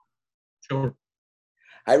Sure.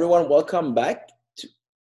 Hi everyone, welcome back. To,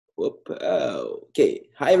 okay.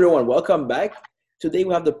 Hi everyone, welcome back. Today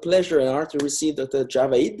we have the pleasure and honor to receive Dr.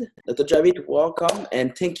 Javaid. Dr. Javaid, welcome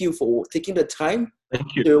and thank you for taking the time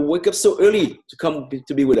Thank you. to wake up so early to come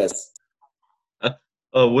to be with us.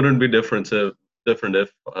 Wouldn't be different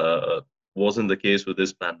if wasn't the case with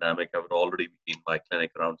this pandemic. I would already be in my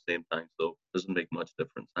clinic around the same time, so it doesn't make much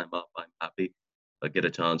difference. I'm up. I'm happy. I get a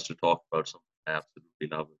chance to talk about something I absolutely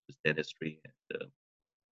love, which is dentistry and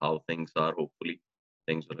how things are. Hopefully,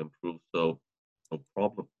 things will improve. So, no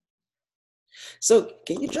problem. So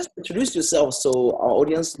can you just introduce yourself so our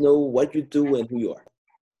audience know what you do and who you are?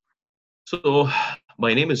 So,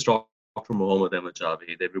 my name is Dr. Mohammad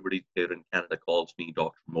Javaid. Everybody here in Canada calls me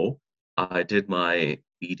Dr. Mo. I did my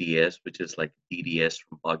BDS, which is like DDS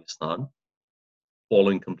from Pakistan.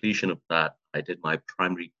 Following completion of that, I did my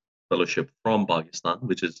primary fellowship from Pakistan,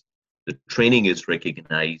 which is the training is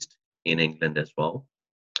recognized in England as well.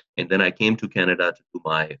 And then I came to Canada to do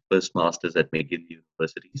my first master's at McGill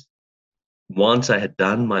Universities. Once I had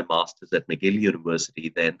done my master's at McGill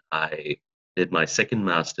University, then I did my second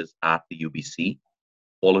master's at the UBC.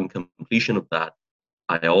 Following completion of that,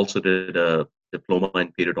 I also did a diploma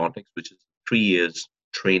in periodontics, which is 3 years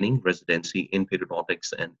training residency in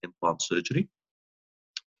periodontics and implant surgery,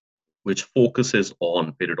 which focuses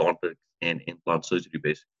on periodontics and implant surgery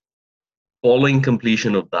basically. Following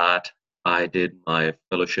completion of that, I did my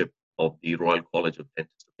fellowship of the Royal College of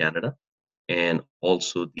Dentists of Canada and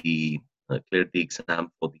also cleared the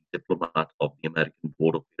exam for the diplomat of the American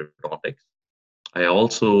Board of Periodontics. I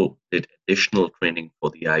also did additional training for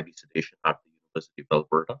the IB sedation at the University of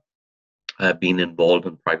Alberta. I have been involved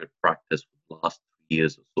in private practice for the last 3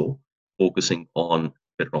 years or so, focusing on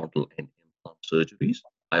periodontal and implant surgeries.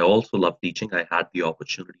 I also love teaching. I had the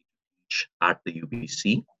opportunity to teach at the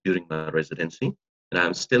UBC during my residency, and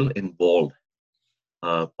I'm still involved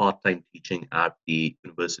part-time teaching at the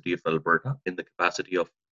University of Alberta in the capacity of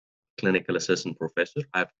clinical assistant professor.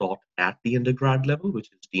 I've taught at the undergrad level, which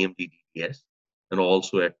is DMD DDS, and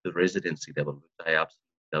also at the residency level, which I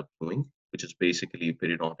absolutely love doing, which is basically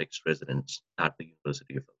periodontics residence at the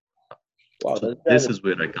University of Alberta. Wow, So that this is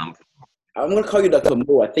where I come from. I'm gonna call you Dr.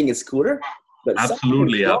 Mo. I think it's cooler, but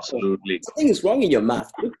Absolutely, absolutely. something is wrong in your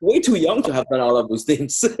math. You're way too young to have done all of those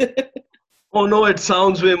things. Oh no, it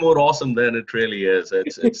sounds way more awesome than it really is.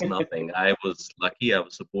 It's nothing. I was lucky. I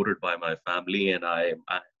was supported by my family, and I'm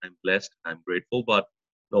blessed. I'm grateful. But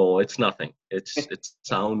no, it's nothing. It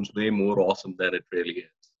sounds way more awesome than it really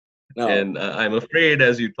is. No. And I'm afraid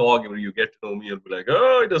as you talk, when you get to know me, you'll be like,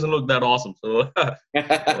 oh, it doesn't look that awesome. So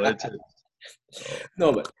no,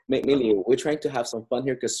 No, but mainly we're trying to have some fun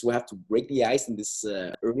here because we have to break the ice in this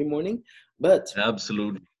early morning. But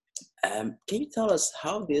absolutely. can you tell us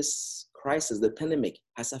how this crisis, the pandemic,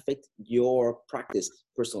 has affected your practice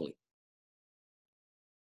personally?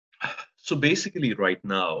 So basically, right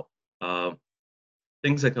now, uh,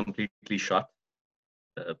 things are completely shut.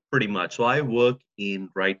 Pretty much. So I work in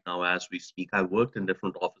right now as we speak. I worked in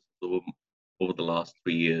different offices over the last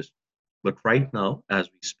 3 years. But right now, as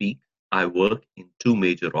we speak, I work in two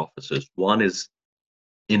major offices. One is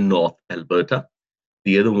in North Alberta.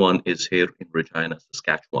 The other one is here in Regina,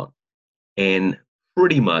 Saskatchewan. And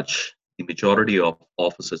pretty much the majority of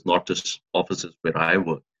offices, not just offices where I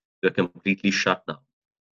work, they're completely shut now.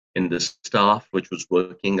 And the staff which was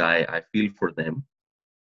working, I feel for them.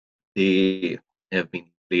 They have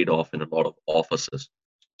been laid off in a lot of offices.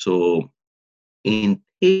 So in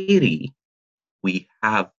theory, we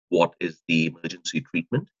have what is the emergency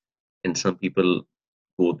treatment, and some people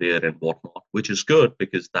go there and whatnot, which is good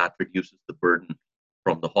because that reduces the burden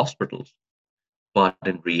from the hospitals. But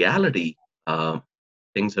in reality,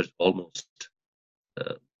 things are almost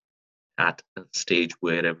uh, at a stage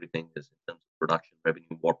where everything is in terms of production,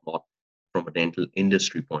 revenue, whatnot, from a dental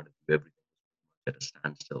industry point of view, everything is at a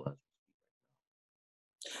standstill.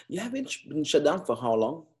 You haven't been shut down for how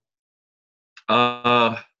long?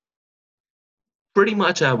 Uh, Pretty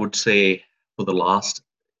much, I would say for the last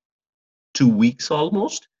 2 weeks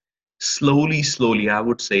almost. Slowly, I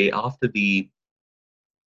would say after the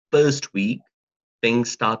first week,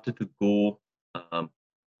 things started to go um,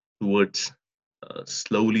 towards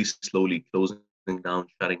slowly closing down,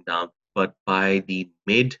 shutting down. But by the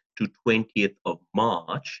mid to 20th of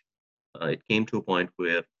March, it came to a point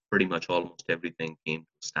where pretty much almost everything came to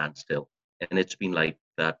a standstill. And it's been like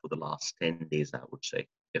that for the last 10 days, I would say,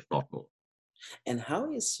 if not more. And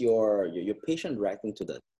how is your patient reacting to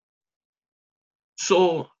that?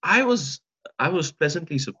 So I was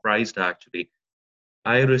pleasantly surprised actually.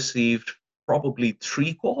 I received probably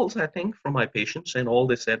three calls, I think, from my patients, and all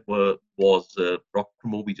they said was, Dr.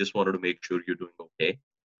 Mo, we just wanted to make sure you're doing okay,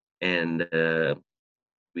 and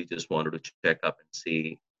we just wanted to check up and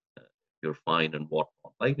see you're fine and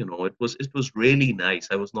whatnot. Like, it was really nice.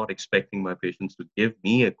 I was not expecting my patients to give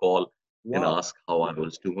me a call and Wow. ask how I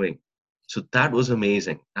was doing. So that was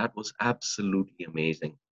amazing. That was absolutely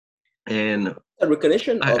amazing. And A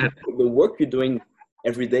recognition I, of I, the work you're doing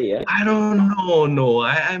every day, yeah? I don't know. No,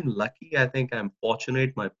 I'm lucky. I think I'm fortunate.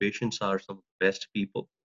 My patients are some of the best people.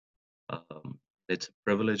 Um, it's a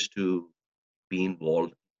privilege to be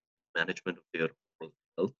involved in management of their oral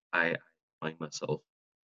health. I find myself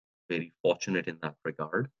very fortunate in that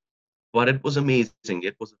regard. But it was amazing.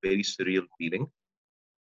 It was a very surreal feeling.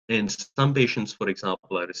 And some patients, for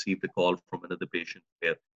example, I received a call from another patient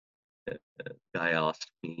where a guy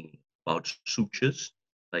asked me about sutures.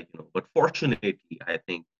 But fortunately, I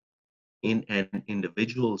think in an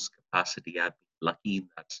individual's capacity, I've been lucky in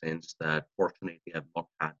that sense that fortunately I've not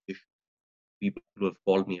had issues. People who have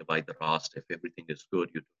called me have either asked if everything is good,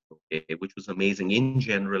 you're doing okay, which was amazing in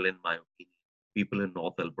general, in my opinion. People in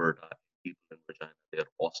North Alberta, people in Regina,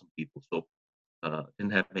 they're awesome people. So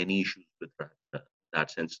didn't have any issues with that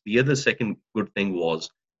sense. The other second good thing was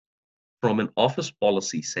from an office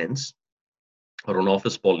policy sense or an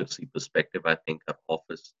office policy perspective, I think our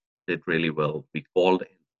office did really well. We called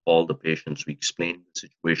in all the patients, we explained the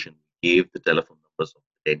situation, we gave the telephone numbers of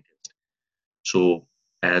the dentist. So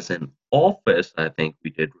as an office, I think we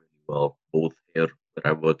did really well, both here where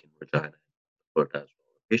I work in Regina and Alberta as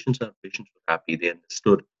well. Patients were happy, they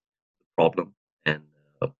understood the problem, and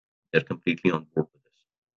they're completely on board with this.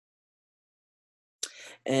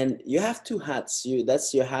 And you have two hats.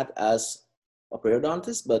 That's your hat as a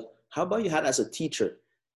periodontist, but how about your hat as a teacher?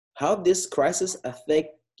 How this crisis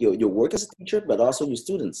affect your work as a teacher, but also your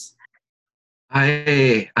students?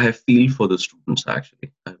 I feel for the students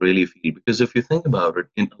actually. I really feel because if you think about it,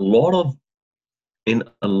 in a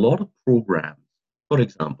lot of programs, for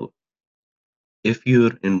example, if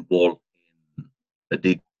you're involved in a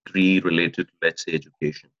degree related to, let's say,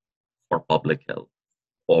 education or public health,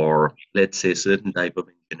 or let's say certain type of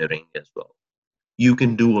engineering as well, you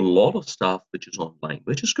can do a lot of stuff which is online,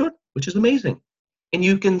 which is good, which is amazing. And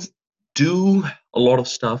you can do a lot of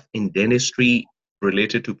stuff in dentistry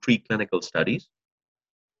related to preclinical studies.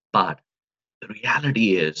 But the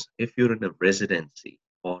reality is, if you're in a residency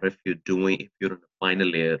or if you're in a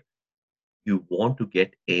final year, you want to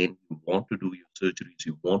get in, you want to do your surgeries,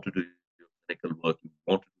 you want to do your clinical work, you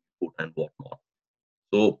want to do your quota and whatnot.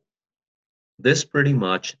 So this pretty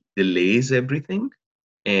much delays everything.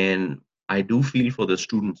 And I do feel for the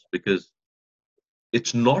students because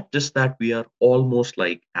it's not just that we are almost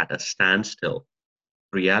like at a standstill.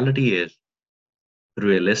 Reality is,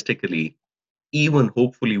 realistically, even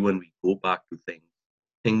hopefully when we go back to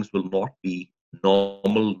things will not be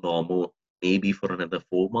normal, maybe for another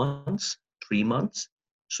 4 months, 3 months.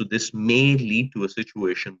 So this may lead to a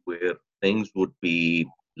situation where things would be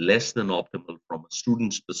less than optimal from a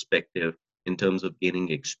student's perspective in terms of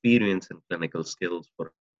gaining experience and clinical skills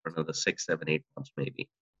for another 6, 7, 8 months, maybe.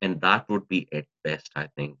 And that would be at best, I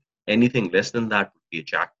think. Anything less than that would be a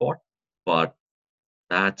jackpot, but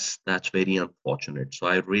that's very unfortunate. So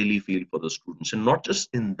I really feel for the students, and not just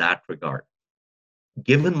in that regard.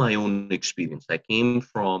 Given my own experience, I came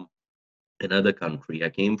from another country. I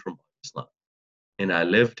came from Pakistan, and I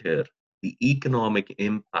lived here. The economic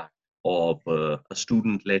impact of a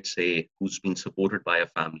student, let's say, who's been supported by a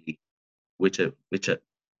family, which are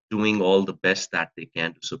doing all the best that they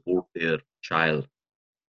can to support their child,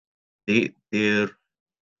 their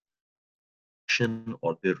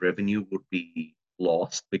or their revenue would be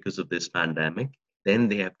lost because of this pandemic. Then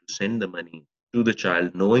they have to send the money to the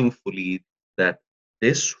child, knowing fully that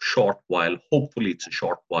this short while, hopefully it's a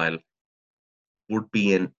short while, would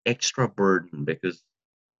be an extra burden because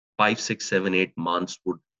 5, 6, 7, 8 months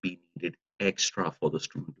would be needed extra for the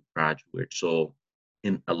student to graduate. So,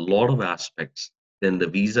 in a lot of aspects, then the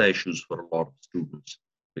visa issues for a lot of students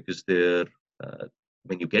because uh,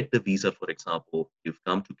 when you get the visa, for example, you've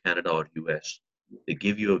come to Canada or US, they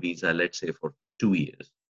give you a visa, let's say for 2 years,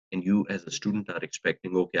 and you as a student are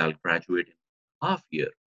expecting, okay, I'll graduate in half year.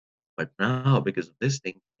 But now, because of this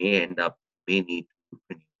thing, may need to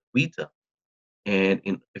renew the visa. And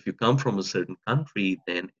if you come from a certain country,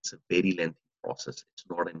 then it's a very lengthy process. It's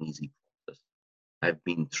not an easy process. I've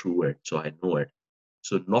been through it, so I know it.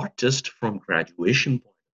 So not just from graduation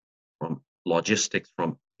point, from logistics,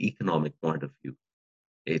 from economic point of view,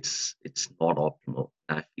 it's not optimal.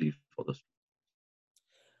 I feel for this.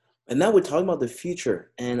 And now we're talking about the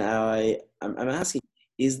future, and I'm asking,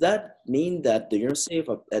 is that mean that the University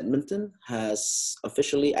of Edmonton has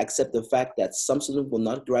officially accepted the fact that some students will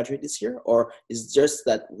not graduate this year, or is just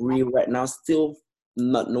that we right now still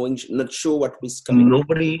not knowing, not sure what is coming?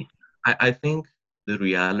 Nobody, I think the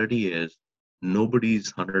reality is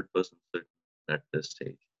nobody's 100% certain at this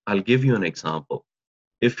stage. I'll give you an example.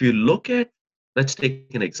 If you look at, let's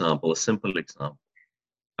take an example, a simple example.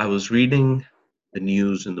 I was reading the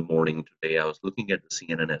news in the morning today. I was looking at the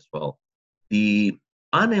CNN as well. The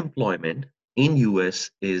unemployment in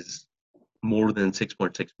US is more than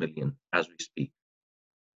 6.6 million as we speak.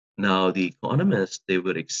 Now, the economists, they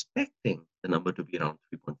were expecting the number to be around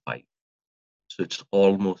 3.5. So it's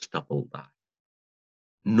almost double that.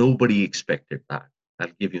 Nobody expected that.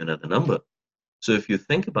 I'll give you another number. So if you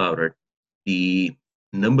think about it, the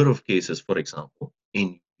number of cases, for example,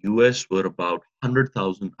 in US were about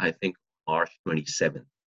 100,000, I think, March 27th.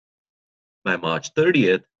 By March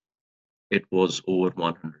 30th, it was over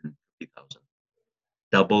 150,000,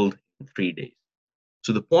 doubled in 3 days.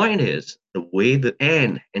 So the point is, the way the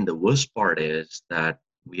end and the worst part is that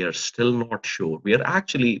we are still not sure. We are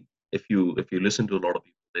actually, if you listen to a lot of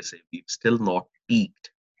people, they say we've still not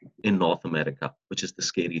peaked in North America, which is the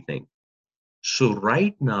scary thing. So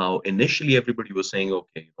right now, initially everybody was saying,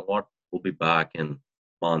 okay, you know what, we'll be back in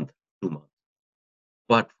a month, 2 months.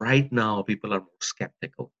 But right now, people are more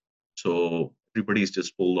skeptical. So everybody's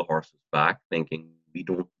just pulled the horses back, thinking we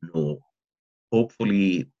don't know.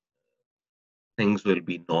 Hopefully, things will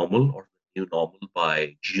be normal or the new normal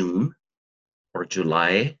by June or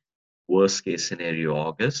July. Worst case scenario,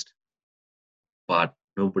 August. But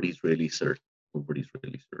nobody's really certain. Nobody's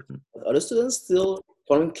really certain. Are the students still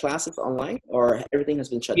following classes online, or everything has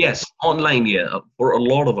been shut down? Yes, online. Yeah, for a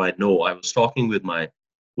lot of I know. I was talking with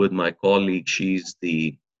my colleague. She's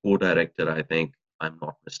the co-director, I think I'm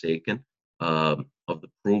not mistaken, of the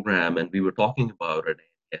program, and we were talking about it.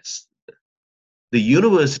 Yes, the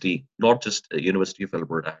university, not just the University of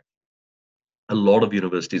Alberta, a lot of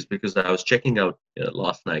universities, because I was checking out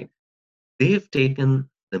last night, they've taken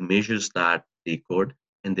the measures that they could,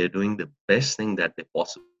 and they're doing the best thing that they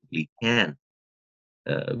possibly can,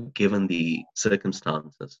 given the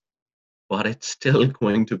circumstances. But it's still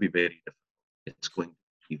going to be very difficult. It's going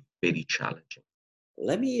to be very challenging.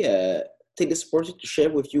 Let me take this opportunity to share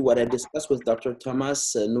with you what I discussed with Dr.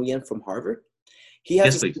 Thomas Nguyen from Harvard. He has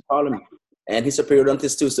Yes, the same please. problem, and he's a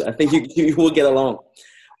periodontist too, so I think you will get along.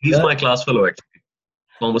 He's But my class fellow, actually.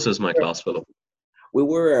 Thomas is my class fellow. we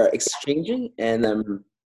were exchanging, and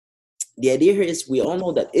the idea here is we all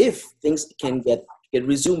know that if things can get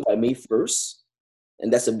resumed by May 1st,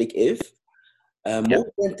 and that's a big if, Yeah, most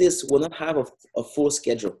dentists will not have a full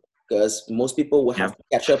schedule because most people will yeah, have to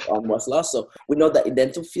catch up on what's lost. So we know that in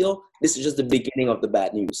dental field, this is just the beginning of the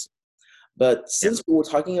bad news. But yeah. since we were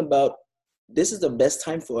talking about this is the best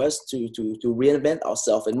time for us to reinvent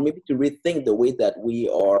ourselves and maybe to rethink the way that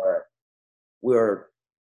we're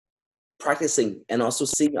practicing and also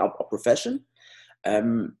seeing our profession.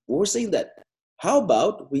 We were saying that how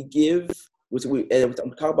about we give we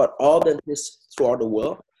talk about all dentists throughout the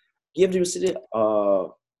world, give the university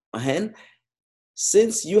a hand,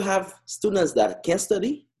 since you have students that can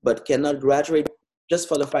study but cannot graduate just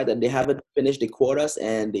for the fact that they haven't finished the quotas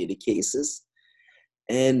and the cases,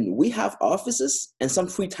 and we have offices and some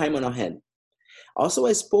free time on our hand. Also,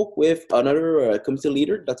 I spoke with another committee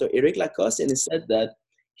leader, Dr. Eric Lacoste, and he said that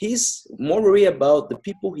he's more worried about the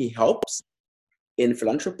people he helps in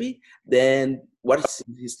philanthropy than what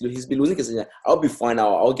he's been losing. Because I'll be fine,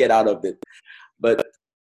 I'll get out of it. But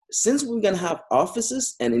since we're gonna have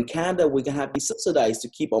offices, and in Canada we're gonna have be subsidized to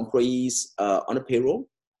keep employees on the payroll,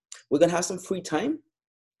 we're gonna have some free time.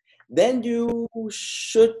 Then you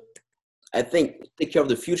should, I think, take care of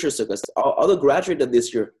the future. So, because other graduated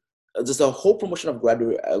this year, there's a whole promotion of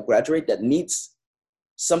graduate that needs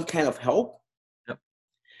some kind of help. Yep.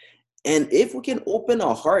 And if we can open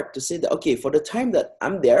our heart to say that, okay, for the time that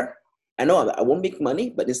I'm there, I know I won't make money,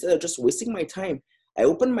 but instead of just wasting my time, I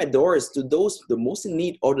open my doors to those the most in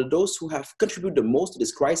need or to those who have contributed the most to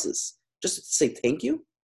this crisis, just to say thank you.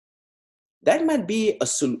 That might be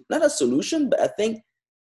not a solution, but I think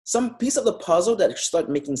some piece of the puzzle that start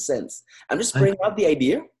making sense. I'm just I, bringing out the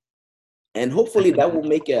idea, and I hopefully that will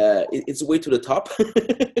make its way to the top.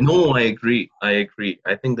 no, I agree. I agree.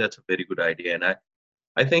 I think that's a very good idea, and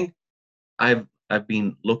I think I've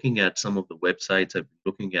been looking at some of the websites. I've been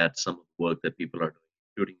looking at some of the work that people are doing,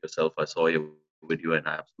 including yourself. I saw your video, and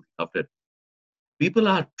I absolutely loved it. People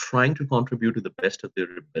are trying to contribute to the best of their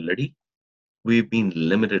ability. We've been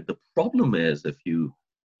limited. The problem is, if you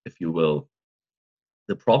will,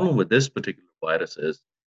 the problem with this particular virus is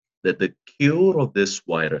that the cure of this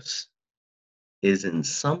virus is in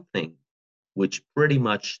something which pretty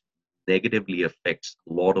much negatively affects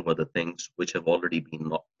a lot of other things which have already been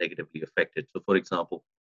not negatively affected. So, for example,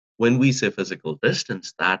 when we say physical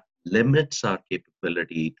distance, that limits our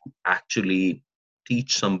capability to actually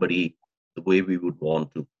teach somebody the way we would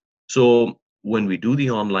want to. So, when we do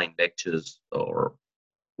the online lectures or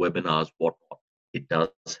webinars, whatnot, it does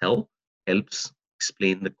helps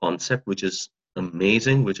explain the concept, which is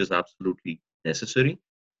amazing, which is absolutely necessary.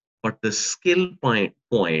 But the skill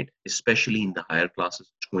point, especially in the higher classes,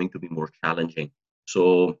 is going to be more challenging.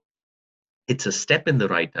 So it's a step in the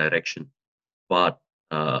right direction, but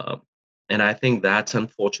uh, and I think that's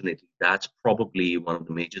unfortunately that's probably one of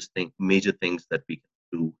the major things that we can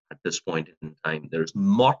do at this point in time. There's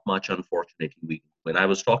not much, unfortunately. When I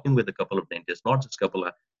was talking with a couple of dentists, not just a couple,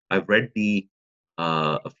 I've read the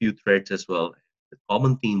a few threads as well. The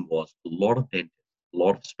common theme was a lot of dentists, a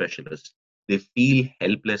lot of specialists. They feel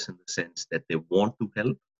helpless in the sense that they want to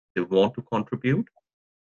help, they want to contribute,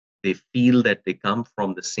 they feel that they come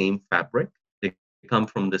from the same fabric, they come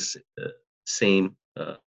from the same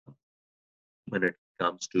when it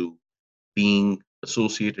comes to being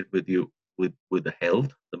associated with you with the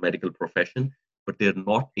health, the medical profession, but they're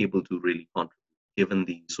not able to really contribute given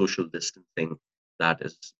the social distancing that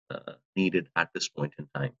is needed at this point in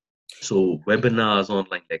time. So webinars,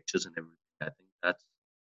 online lectures, and everything. I think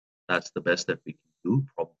that's the best that we can do,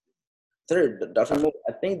 probably. Third, Dr. Mo,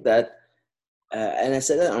 I think that, and I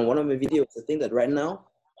said that on one of my videos, I think that right now,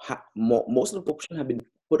 most of the population have been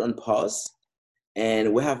put on pause,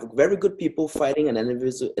 and we have very good people fighting an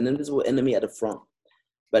invisible enemy at the front.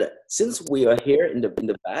 But since we are here in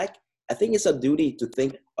the back, I think it's a duty to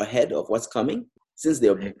think ahead of what's coming. Since I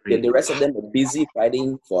agree. the rest of them are busy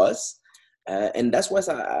fighting for us, and that's why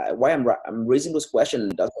I'm raising this question.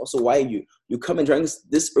 That's also why you come and join us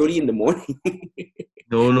this early in the morning.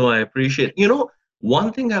 No, I appreciate.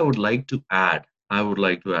 One thing I've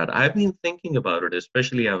been thinking about it,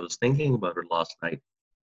 especially I was thinking about it last night.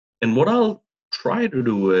 And what I'll try to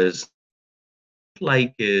do is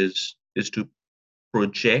to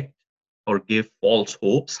project or give false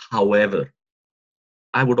hopes. However,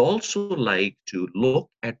 I would also like to look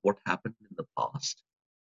at what happened in the past.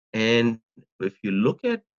 And if you look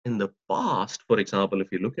at in the past, for example,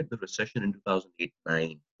 if you look at the recession in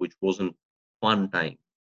 2008-9, which wasn't fun time,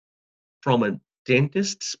 from a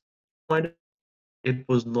dentist's point of view, it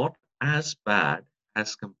was not as bad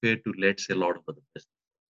as compared to, let's say, a lot of other business.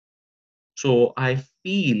 So I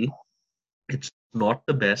feel it's not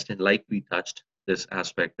the best. And like we touched this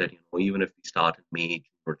aspect that, even if we start in May, June,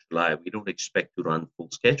 or July, we don't expect to run full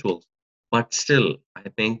schedules. But still, I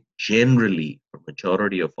think generally, for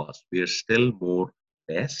majority of us, we are still more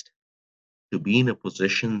blessed to be in a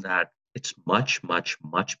position that it's much, much,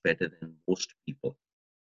 much better than most people.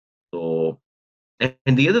 So,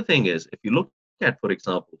 and the other thing is, if you look at, for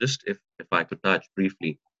example, just if I could touch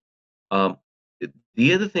briefly, um,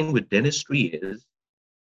 the other thing with dentistry is,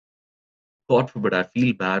 God forbid, I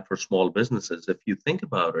feel bad for small businesses. If you think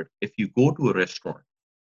about it, if you go to a restaurant,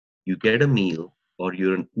 you get a meal, or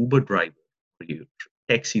you're an Uber driver, or you're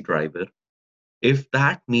a taxi driver, if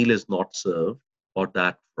that meal is not served or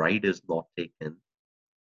that ride is not taken,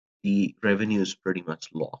 the revenue is pretty much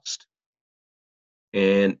lost.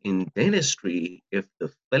 And in dentistry, if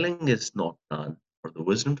the filling is not done or the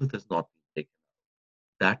wisdom tooth is not being taken,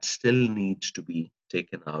 that still needs to be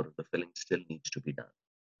taken out, or the filling still needs to be done.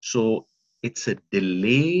 So it's a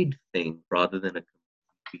delayed thing rather than a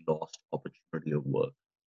completely lost opportunity of work.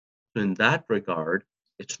 So in that regard,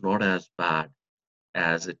 it's not as bad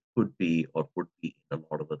as it could be or would be in a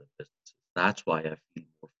lot of other businesses. That's why I feel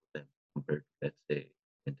more for them compared to, let's say,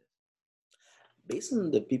 dentists. Based on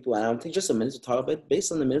the people, and I'll take just a minute to talk about it.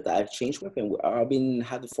 Based on the minute that I've changed with, and I've been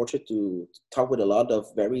had the fortune to talk with a lot of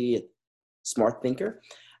very smart thinker.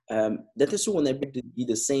 Dentistry will never be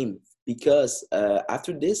the same because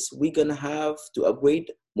after this, we're gonna have to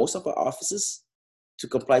upgrade most of our offices to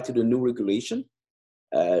comply to the new regulation.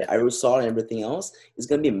 Aerosol and everything else is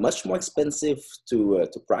going to be much more expensive to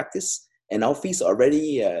practice, and our fees are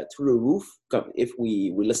already through the roof if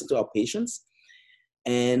we listen to our patients.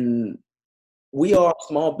 And we are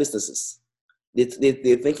small businesses.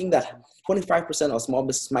 They're thinking that 25% of small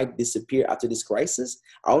business might disappear after this crisis.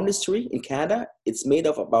 Our industry in Canada, it's made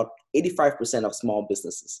of about 85% of small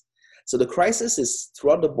businesses. So the crisis is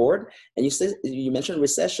throughout the board. And you mentioned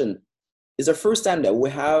recession. It's the first time that we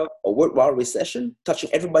have a worldwide recession touching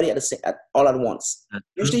everybody all at once. That's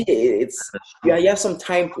true. Usually it's That's true. you have some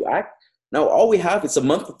time to act. Now all we have is a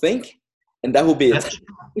month to think, and that will be it.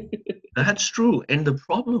 That's true. And the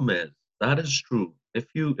problem is that is true. If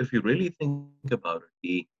you really think about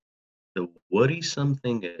it, The worrisome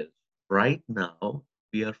thing is right now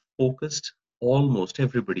we are focused, almost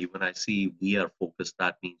everybody. When I see we are focused,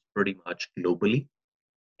 that means pretty much globally.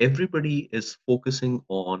 Everybody is focusing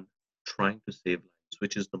on trying to save lives,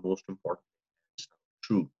 which is the most important thing. It's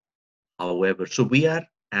true. However, so we are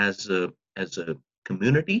as a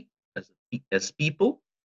community, as people,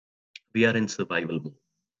 we are in survival mode.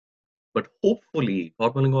 But hopefully,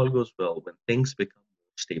 God willing, all goes well when things become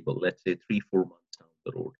more stable. Let's say 3, 4 months down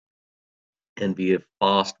the road, and we have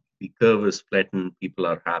passed, the curve is flattened, people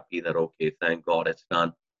are happy that, okay, thank God it's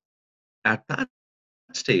done. At that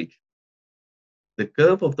stage, the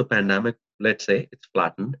curve of the pandemic, let's say it's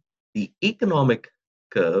flattened, the economic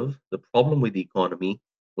curve, the problem with the economy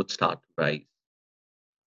would start to rise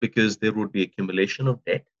because there would be accumulation of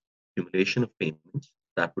debt, accumulation of payments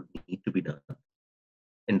that would need to be done.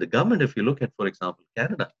 And the government, if you look at, for example,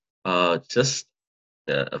 Canada, just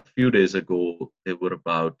a few days ago, there were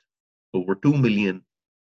about over 2 million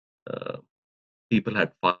uh, people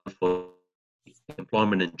had filed for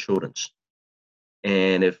employment insurance.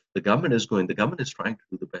 And if the government is trying to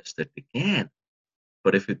do the best that they can.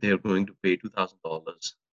 But if they're going to pay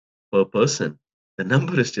 $2,000 per person, the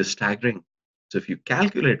number is just staggering. So if you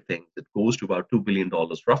calculate things, it goes to about $2 billion,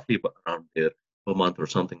 roughly around there per month or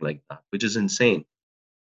something like that, which is insane.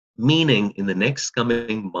 Meaning in the next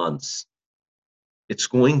coming months, it's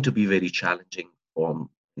going to be very challenging from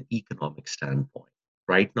an economic standpoint.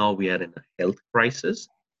 Right now, we are in a health crisis.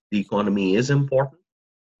 The economy is important,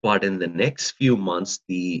 but in the next few months,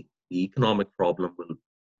 the economic problem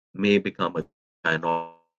may become a giant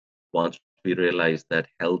once we realize that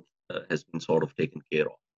health has been sort of taken care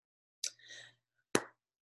of.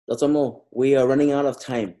 Dr. Mo, we are running out of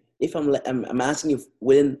time. If I'm asking you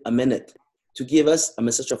within a minute to give us a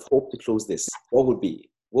message of hope to close this, what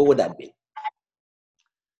would that be?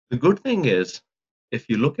 The good thing is, if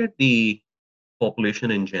you look at the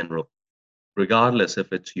population in general, regardless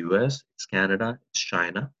if it's US, it's Canada, it's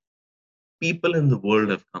China, people in the world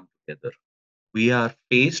have come together. We are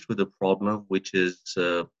faced with a problem which is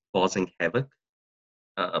causing havoc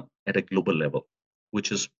at a global level, which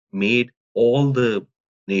has made all the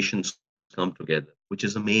nations come together, which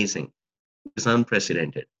is amazing. It's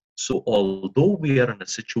unprecedented. So, although we are in a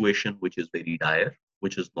situation which is very dire,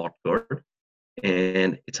 which is not good,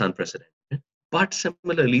 and it's unprecedented, but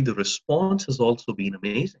similarly, the response has also been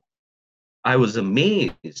amazing. I was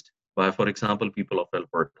amazed by, for example, people of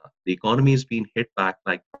Alberta. The economy has been hit back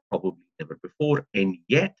like probably never before, and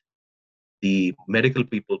yet the medical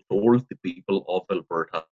people told the people of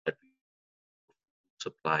Alberta that we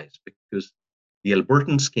supplies because the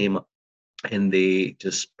Albertans came and they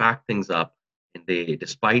just packed things up, and they,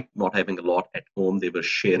 despite not having a lot at home, they were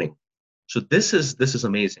sharing. So this is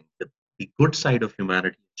amazing. The good side of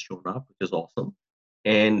humanity has shown up, which is awesome.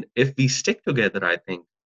 And if we stick together, I think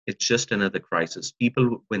it's just another crisis.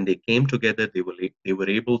 People, when they came together, they were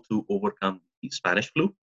able to overcome the Spanish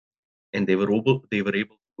flu, and they were able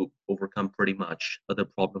to overcome pretty much other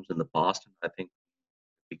problems in the past. And I think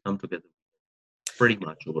if we come together, pretty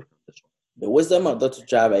much overcome this one. The wisdom of Dr.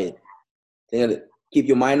 Javaid. Keep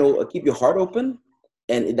your mind, keep your heart open,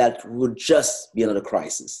 and that would just be another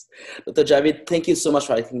crisis. Dr. Javaid, thank you so much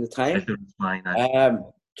for taking the time. Pleasure is mine.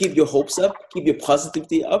 Keep your hopes up, keep your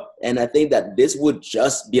positivity up, and I think that this would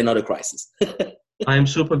just be another crisis. I am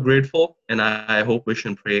super grateful, and I hope, wish,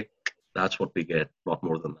 and pray that's what we get, not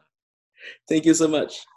more than that. Thank you so much.